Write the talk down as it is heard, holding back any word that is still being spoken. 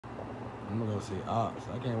I'm gonna go see Ops.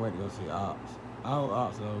 I can't wait to go see Ops. I hope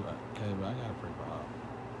Ops though. Okay, but I gotta pray for Ops.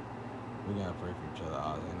 We gotta pray for each other.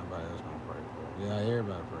 Ops ain't nobody else gonna pray for. Yeah,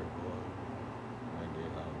 everybody pray for. I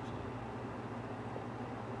get hope. So.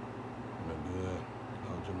 But good. I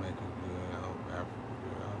hope Jamaica good. I hope Africa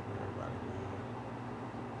good. I hope everybody good.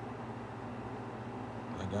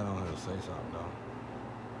 I got on here to say something though.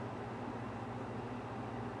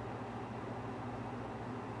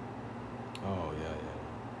 Oh yeah, yeah.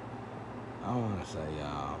 I wanna say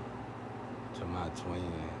y'all to my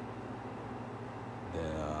twin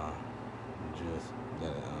that just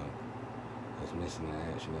that is missing in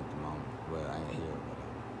action at the moment. Well, I ain't here, but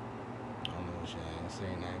I don't know. She ain't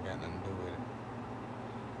saying that. Ain't got nothing to do with it.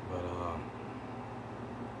 But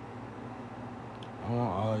I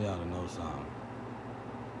want all y'all to know something.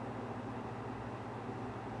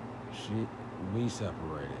 We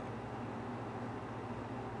separated.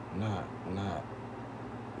 Not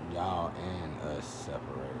y'all and us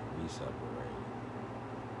separated. We separated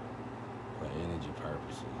for energy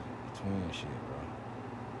purposes. Twin shit, bro.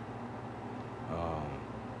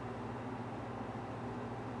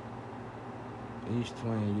 Each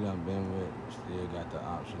twin you done been with still got the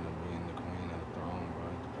option of being the queen of the throne, bro.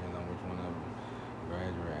 It depends on which one of them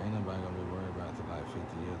graduate. Ain't nobody gonna be worried about it till like 50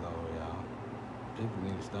 years old, y'all. People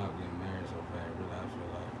need to stop getting married so fast, really, I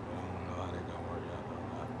feel like. But I don't know how they gonna work out,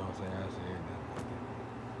 though. Don't say I said that.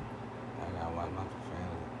 I gotta watch my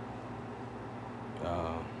profanity.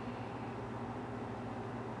 But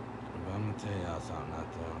I'm gonna tell y'all something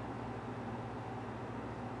out there.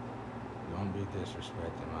 Don't be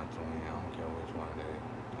disrespecting my twin. I don't care which one it is.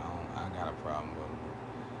 I got a problem with them.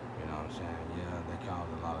 You know what I'm saying? Yeah, they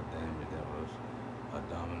caused a lot of damage. That was a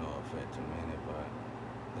domino effect to many, but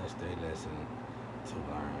that's their lesson to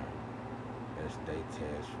learn. That's their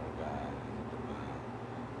test from God and the divine.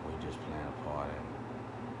 We just playing a part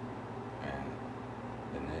and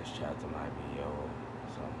the next chapter might be yours.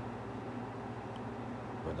 So,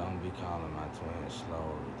 but don't be calling my twin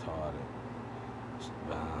slow, retarded,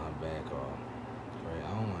 behind her back or crazy.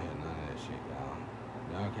 I don't want to hear none of that shit, y'all.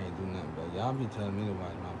 Y'all can't do nothing but y'all be telling me to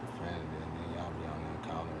watch my profanity and then y'all be on there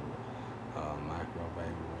calling me micro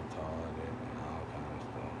baby retarded and all kind of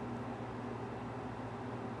stuff.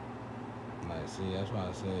 Like, see, that's why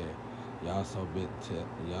I said y'all so quick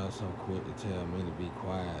to tell me to be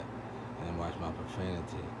quiet and watch my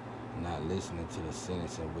profanity, not listening to the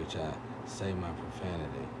sentence in which I say my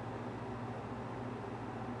profanity.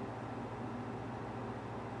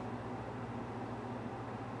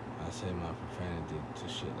 I say my profanity to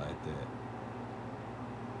shit like that.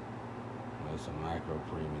 When it's a micro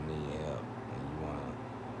premium need help and you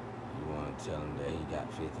wanna tell him that he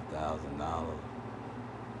got $50,000.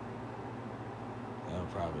 That'll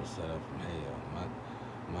probably set up from hell. My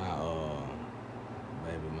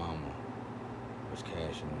baby mama was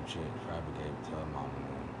cashing them checks. Probably gave it to her mama.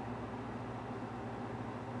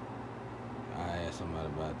 I asked somebody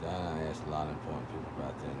about that. I asked a lot of important people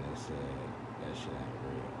about that, and they said that shit ain't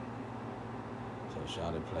real. So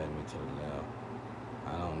Shawty played me to the left.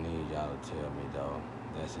 I don't need y'all to tell me though.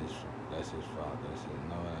 That's his fault. That's it.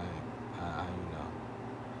 No, it ain't. How you know?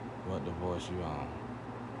 What divorce you on?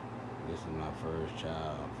 This is my first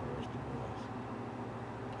child, first divorce.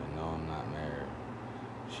 And no, I'm not married.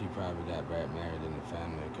 She probably got back married in the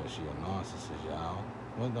family because she a narcissist, y'all.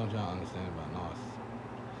 What don't y'all understand about narcissists?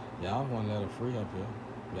 Y'all want to let her free up here.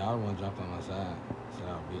 Y'all want to jump on my side. Said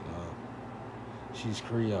I was beating her up. She's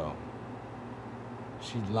Creole.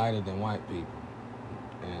 She's lighter than white people.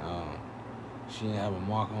 And she didn't have a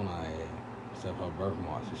mark on her head except her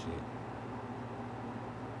birthmarks and shit.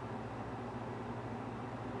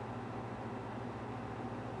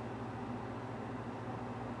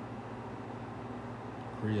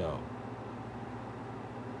 Creole.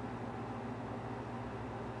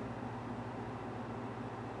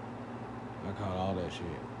 I caught all that shit.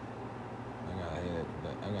 I got a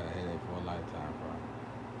headache for a lifetime, probably.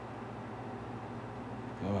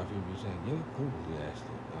 You know why people be saying, get a Cooper's acid.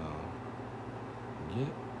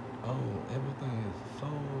 Everything is so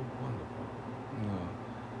wonderful. You know,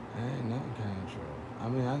 ain't nothing came true. I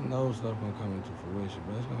mean, I know stuff gonna come into fruition,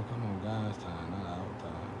 but it's gonna come on God's time, not our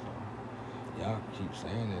time. So y'all keep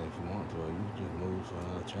saying it if you want to, or you can just move to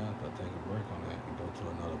another chapter, take a break on that, and go to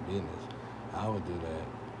another business. I would do that.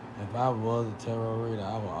 If I was a tarot reader,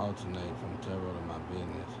 I would alternate from tarot to my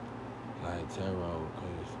business, like tarot,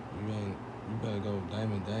 because you better go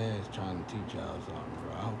Damon Dash trying to teach y'all something,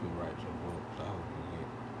 bro. I hope he writes your books. I hope he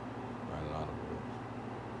write a lot of books.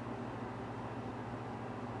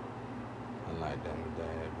 I like Damon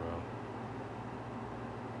Dash, bro.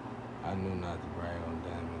 I knew not to brag on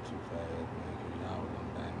Damon too fast, man, because y'all was on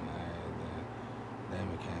Damon ass.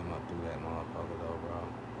 through that motherfucker though, bro.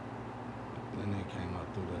 That nigga came up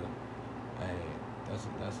through the. Hey, that's a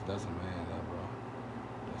man though, bro.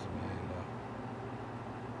 That's a man though.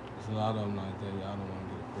 There's a lot of them like that. Y'all don't want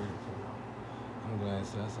to get a credit to. I'm glad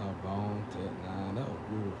that's our Bone, Tech Nine. That was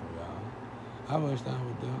beautiful, y'all. I wish I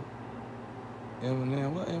was them.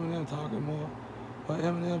 Eminem, what Eminem talking more? What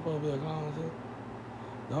Eminem supposed to be a clone too?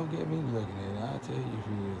 Don't get me looking at it. I tell you if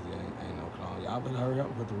he is, ain't no clone. Y'all better hurry up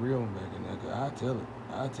and put the real one back in there, cause I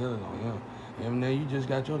tell it on him. Eminem, you just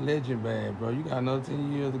got your legend bag, bro. You got another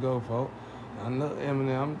 10 years to go, folks. I know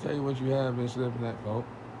Eminem, I'm gonna tell you what you have been slipping at, folks.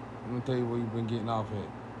 I'm gonna tell you what you've been getting off at.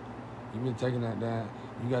 You've been taking that down.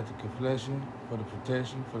 You got the confession for the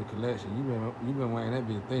protection, for the collection. You've been wearing that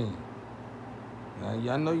big thing.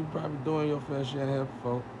 Now, I know you probably doing your fair share of help,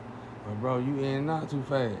 folks. But bro, you in and out too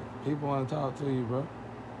fast. People want to talk to you, bro.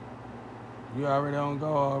 You already on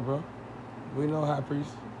guard, bro. We know High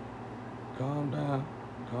Priest. Calm down.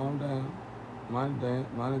 Calm down. Money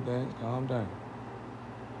dance, calm down.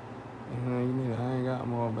 You need to hang out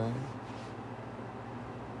more, man.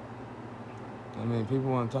 I mean, people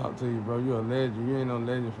want to talk to you, bro. You're a legend. You ain't no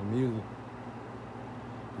legend for music.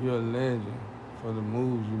 You're a legend for the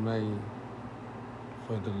moves you made,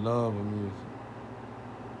 for the love of music.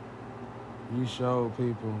 You showed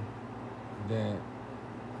people that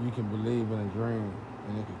you can believe in a dream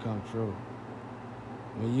and it can come true.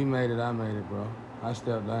 When you made it, I made it, bro. I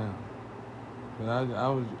stepped down. But I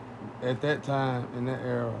was, at that time, in that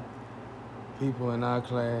era, people in our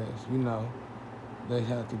class, you know, they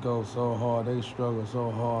had to go so hard, they struggle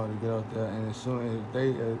so hard to get out there, and as soon as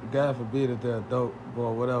they, God forbid if they're a dope boy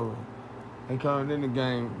or whatever, they coming in the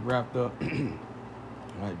game wrapped up,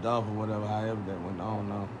 like Dolph or whatever, however that went, I don't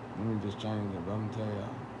know. Let me just change it, but I'm gonna tell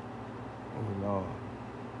y'all, oh Lord.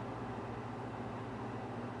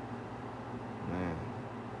 Man.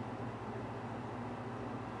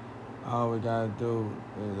 All we gotta do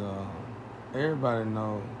is, everybody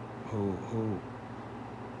know who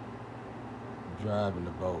driving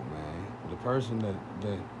the boat, man. The person that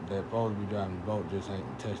supposed to be driving the boat just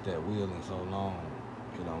ain't touched that wheel in so long,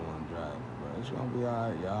 he don't want to drive it. But it's gonna be all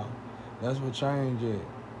right, y'all. That's what change is.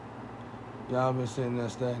 Y'all been sitting there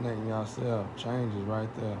stagnating yourself. Change is right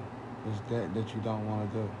there. It's that you don't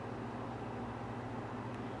want to do.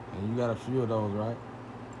 And you got a few of those, right?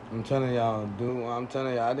 I'm telling y'all, I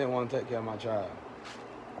didn't want to take care of my child.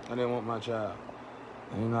 I didn't want my child.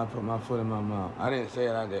 And you know, I put my foot in my mouth. I didn't say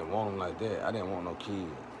that I didn't want him like that. I didn't want no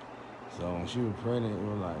kid. So when she was pregnant, it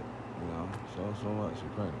was like, you know, so what? She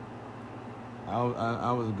pregnant.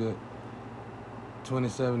 I was a good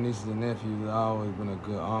 27 nieces and nephews. I always been a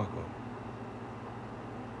good uncle.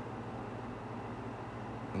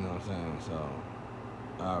 You know what I'm saying? So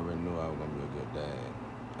I already knew I was gonna be a good dad.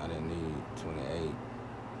 I didn't need 28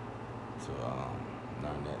 to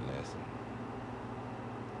learn that lesson.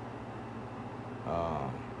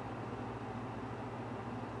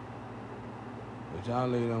 But y'all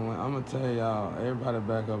leave them. I'm gonna tell y'all, everybody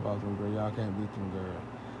back up off them girls. Y'all can't beat them girls.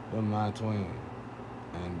 They're my twins.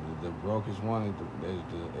 And the brokest one is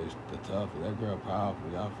the toughest. That girl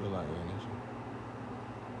powerful. Y'all feel like her, ain't she?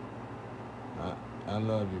 I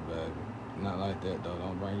love you, baby. Not like that though.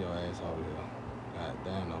 Don't bring your ass over here. God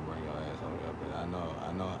damn, don't bring your ass over here. But I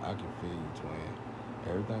know I can feel you, twin.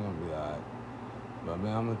 Everything gonna be alright. But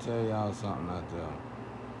man, I'm gonna tell y'all something out there.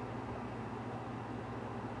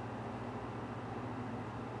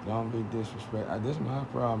 Don't be disrespectful. This is my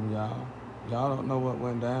problem, y'all. Y'all don't know what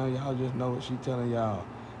went down. Y'all just know what she telling y'all.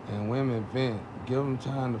 And women vent. Give them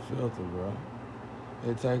time to filter, bro.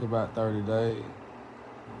 It take about 30 days.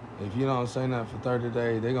 If you don't say nothing for 30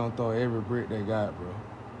 days, they gonna throw every brick they got, bro.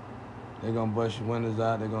 They gonna bust your windows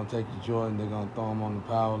out. They gonna take your Jordan. They gonna throw them on the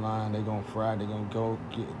power line. They gonna fry. They gonna go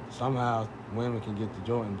get. Somehow women can get the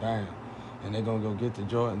Jordan down, and they gonna go get the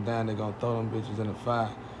Jordan down. They gonna throw them bitches in the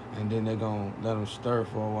fire, and then they gonna let them stir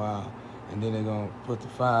for a while, and then they gonna put the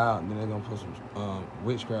fire out, and then they gonna put some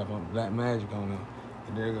witchcraft on, black magic on them,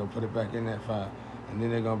 and then they gonna put it back in that fire, and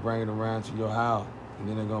then they gonna bring it around to your house, and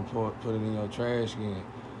then they gonna put it in your trash can.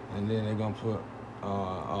 And then they're going to put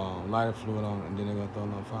lighter fluid on it, and then they're going to throw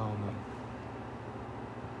no fire on it.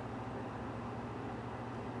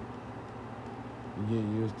 You get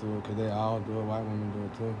used to it, because they all do it. White women do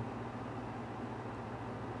it, too.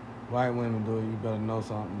 White women do it. You better know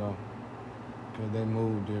something, though, because they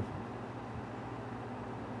move different.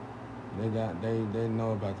 They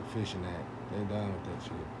know about the Fishing Act. They done with that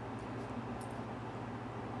shit.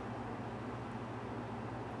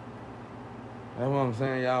 That's what I'm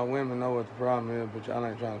saying. Y'all women know what the problem is, but y'all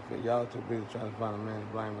ain't trying to fit. Y'all too busy trying to find a man to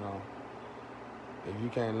blame it on. If you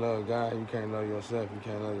can't love God, you can't love yourself. You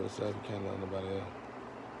can't love yourself, you can't love nobody else.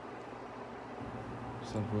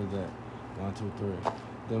 Simple as that. 1, 2, 3.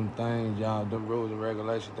 Them things, y'all, them rules and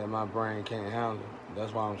regulations that my brain can't handle.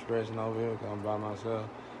 That's why I'm stressing over here, because I'm by myself.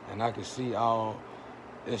 And I can see all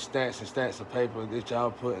the stats and stats of paper that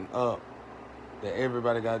y'all putting up that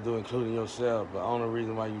everybody got to do, including yourself. But the only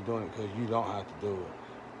reason why you're doing it because you don't have to do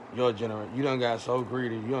it. Your generation, you done got so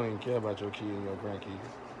greedy, you don't even care about your kids and your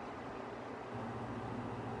grandkids.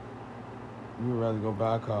 You would rather go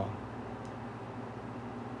buy a car,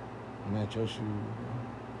 match your shoes,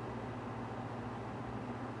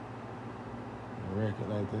 wreck it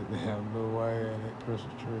like that damn Lil Wayne and that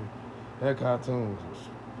Christmas tree. That cartoon was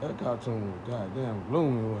goddamn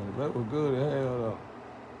gloomy, wasn't it? That was good as hell though.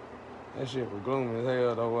 That shit was gloomy as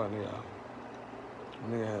hell though, wasn't it, y'all?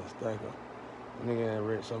 Nigga had a stack up. Nigga had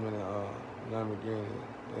wrecked so many Lamborghinis.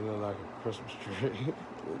 They look like a Christmas tree.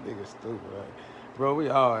 That nigga stupid, right? Bro, we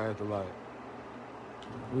all acting like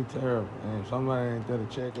we terrible. And if somebody ain't there to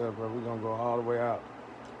check us, bro, we gonna go all the way out.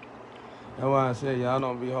 That's why I said y'all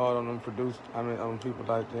don't be hard on them on people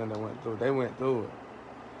like them that went through it. They went through it.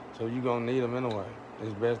 So you gonna need them anyway.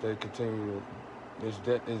 It's best they continue to, it's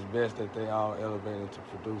best that they all elevate into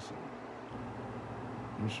producing.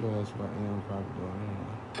 I'm sure that's what Em probably doing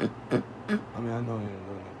anyway. I mean, I know he ain't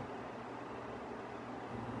doing it.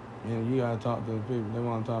 Yeah, you gotta talk to the people. They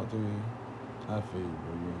wanna talk to you. I feel you,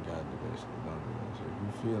 bro. You ain't gotta do that shit. Don't do that shit. If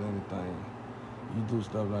you feel anything, you do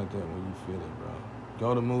stuff like that when you feel it, bro.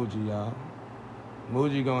 Go to Muji, y'all.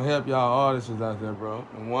 Muji gonna help y'all artists out there, bro.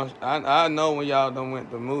 And once I know when y'all done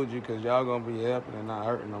went to Muji, cause y'all gonna be helping and not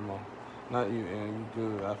hurting no more. Not you, and you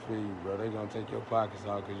good. I feel you, bro. They gonna take your pockets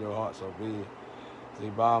out cause your heart's so big. See,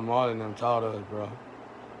 Bob Marley and them taught us, bro.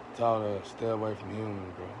 Taught us stay away from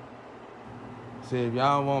humans, bro. See, if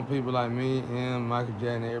y'all want people like me, him, Michael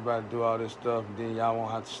Jackson, everybody to do all this stuff, and then y'all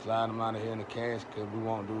won't have to slide them out of here in the cash because we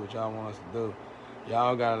won't do what y'all want us to do.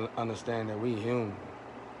 Y'all gotta understand that we human.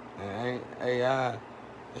 And ain't AI,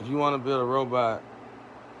 if you want to build a robot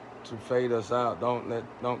to fade us out,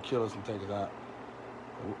 don't kill us and take us out.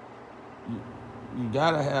 You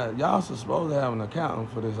gotta have, y'all supposed to have an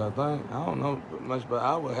accountant for this, I think. I don't know much, but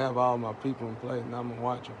I would have all my people in place and I'm gonna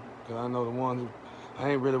watch them. Cause I know the ones who, I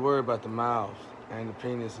ain't really worried about the mouths and the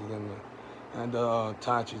penises and the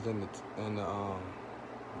Tachis and the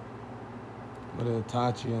what is it,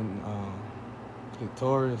 Tachi and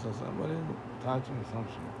Clitoris or something. What is it? Tachi or some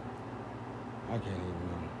shit. I can't even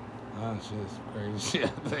remember. That shit's crazy shit,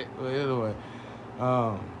 I think. But anyway, I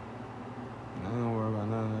don't worry about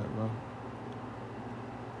none of that, bro.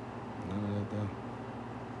 None of that, though.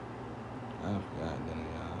 I forgot, didn't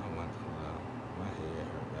I? I went to, my head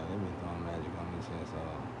hurt, y'all. They been throwing magic on me since,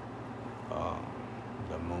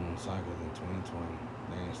 the moon cycles in 2020.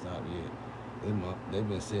 They ain't stopped yet. They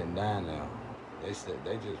been sitting down now. They said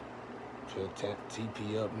they just put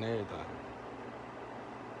TP up and everything.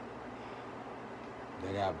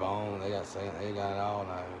 They got bone, they got it all.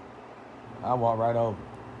 Like, I walk right over.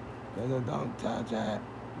 They said, don't touch that.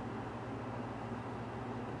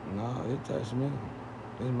 No, it touched me.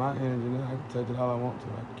 It's my energy now. I can touch it all I want to. I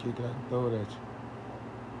can kick it, I can throw it at you.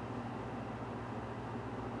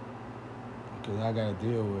 Because I got to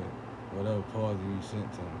deal with whatever poison you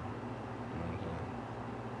sent to me. You know what I'm saying?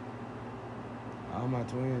 All my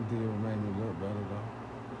twins did made me look better, though.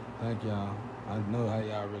 Thank y'all. I know how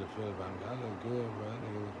y'all really feel about me. I look good, bro. That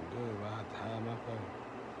nigga looking good, but I have to hide my face.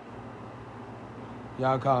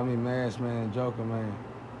 Y'all calling me Mask Man, Joker Man.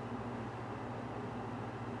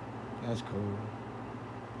 That's cool.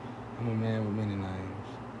 I'm a man with many names.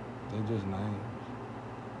 They're just names.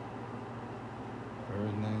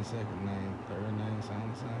 First name, second name, third name,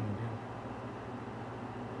 sound the same again.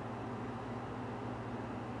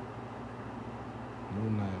 New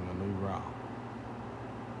name, a new raw.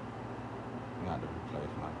 Not to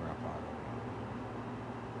replace my grandpa.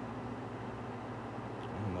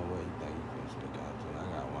 I don't know what he think he can stick out to. I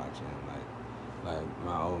gotta watch him like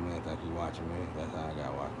my old man think he watching me. That's how I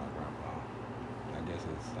gotta watch my grandpa. I guess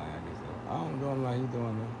it's I don't do him like he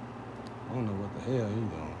doing though. I don't know what the hell he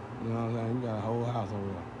doing. You know what I'm saying? You got a whole house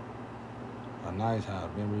over there. A nice house,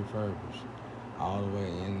 been refurbished. All the way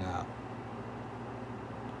in and out.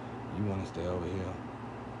 You wanna stay over here?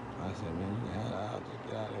 I said, man, you can have the house, just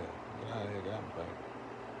get out of here. Get out of here, get out of my face.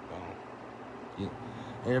 Gone.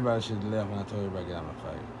 Everybody should have left when I told everybody to get out of my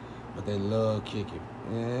face. But they love kicking.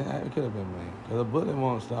 Yeah, it could have been me. Because a bullet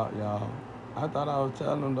won't stop, y'all. I thought I was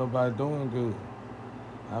telling them though by doing good.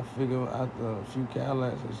 I figured after a few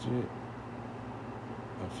Cadillacs and shit.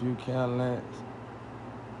 A few Cadillacs.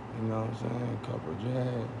 You know what I'm saying? A couple of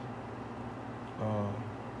Jags.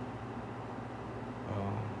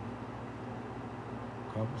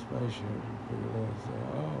 Couple spaceships. You figure that and say,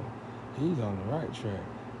 oh, He's on the right track.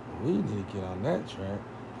 We need to get on that track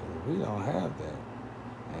because we don't have that.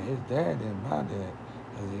 And his dad didn't buy that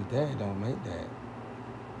because his dad don't make that.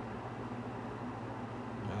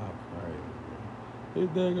 Y'all crazy, bro. His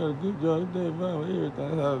dad got a good job. His dad buying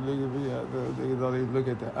everything. That's how niggas be out there. Niggas don't even look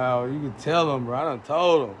at the hour. You can tell him, bro. I done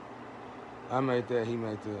told him. I made that. He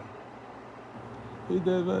made that. His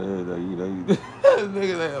dad buying everything. You know,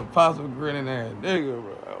 nigga that apostle grinning ass nigga,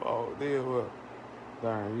 bro. Oh, then what?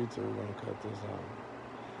 Darn, YouTube gonna cut this out.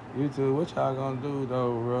 YouTube, what y'all gonna do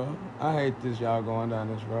though, bro? I hate this y'all going down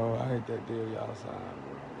this road. I hate that deal y'all signed,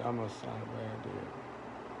 bro. Y'all must sign a bad deal.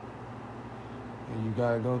 And you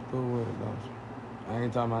gotta go through with it, don't you? I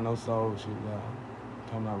ain't talking about no soul shit, y'all. I'm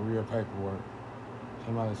talking about real paperwork.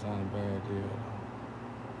 Somebody signed a bad deal, though.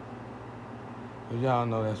 But y'all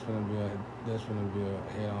know that's gonna be a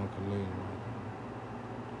head-on collision right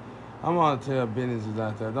there. I'm gonna tell businesses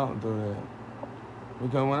out there, don't do that.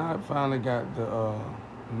 Because when I finally got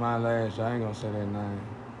my last job, I ain't gonna say that name.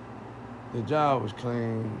 The job was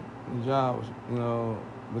clean. The job was,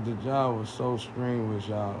 but the job was so strenuous,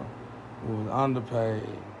 y'all. We was underpaid,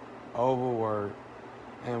 overworked,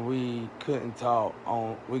 and we couldn't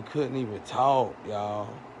even talk, y'all.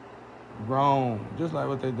 Grown, just like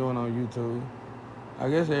what they doing on YouTube. I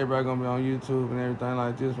guess everybody gonna be on YouTube and everything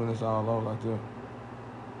like this when it's all over like this.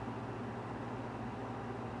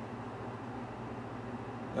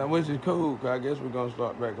 Which is cool, because I guess we're going to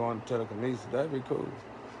start back going to telekinesis. That'd be cool.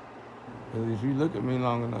 Because if you look at me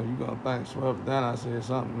long enough, you're going to think, swear up down, I said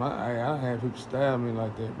something. I don't have people stab me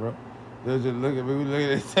like that, bro. They'll just look at me. We look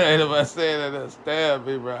at that. If I say that, they'll stab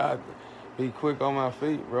me, bro. I have to be quick on my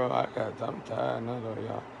feet, bro. I'm tired now, though,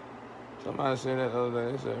 y'all. Somebody said that the other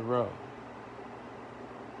day. They said, bro.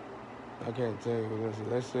 I can't tell you what they said.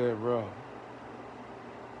 They said, bro,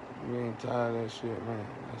 you ain't tired of that shit, man.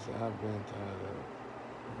 I said, I've been tired of it.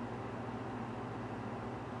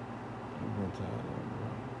 I've been tired of it, bro.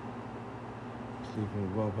 Sleeping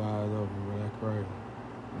with both eyes open, bro. That's crazy.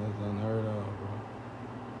 That's unheard of, bro.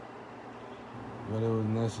 But it was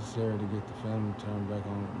necessary to get the family turned back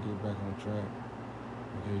on, get back on track.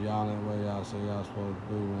 Because y'all ain't where y'all say y'all supposed to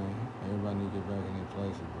be, man. Everybody need to get back in their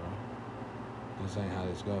places, bro. This ain't how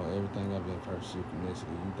this go. Everything I've been first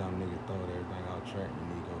synchronicity. You dumb nigga throw everything off track, you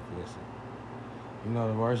need to go fix it. You know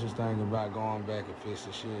the worstest thing about going back and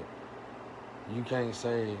fixing shit? You can't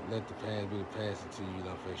say let the past be the past until you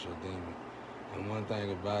don't fix your demon. And one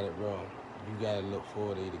thing about it, bro, you gotta look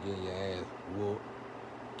forward to either getting your ass whooped,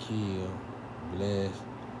 killed, blessed,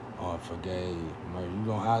 or forgave. You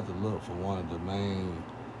don't have to look for one of the main,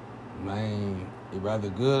 either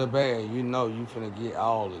good or bad, you know you finna get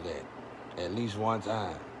all of that at least one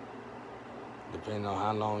time, depending on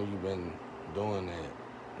how long you've been doing that.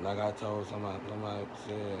 Like I told somebody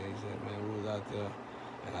said, he said, man, we was out there,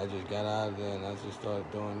 and I just got out of there, and I just started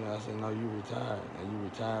doing that. I said, no, you retired, and you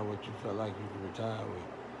retired what you felt like you could retire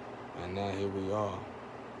with. And now here we are.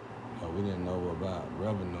 But we didn't know about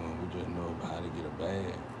revenue, we just know about how to get a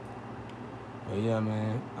bag. But yeah,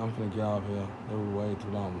 man, I'm finna get off here. It was way too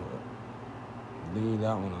long, but leave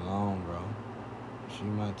that one alone, bro. She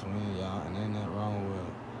my twin, y'all, and ain't nothing wrong with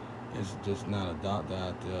her. It's just not a doctor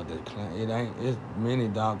out there that claim it ain't. It's many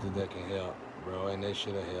doctors that can help, bro, and they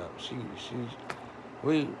should have helped.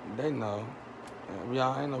 They know.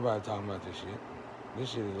 Y'all ain't nobody talking about this shit.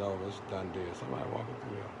 This shit is over. It's done deal. Somebody walking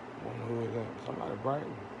through there. Wonder who is that? Somebody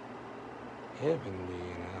brighten.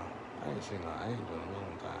 Heavenly now. I ain't seen no angel in a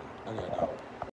long time. I gotta go.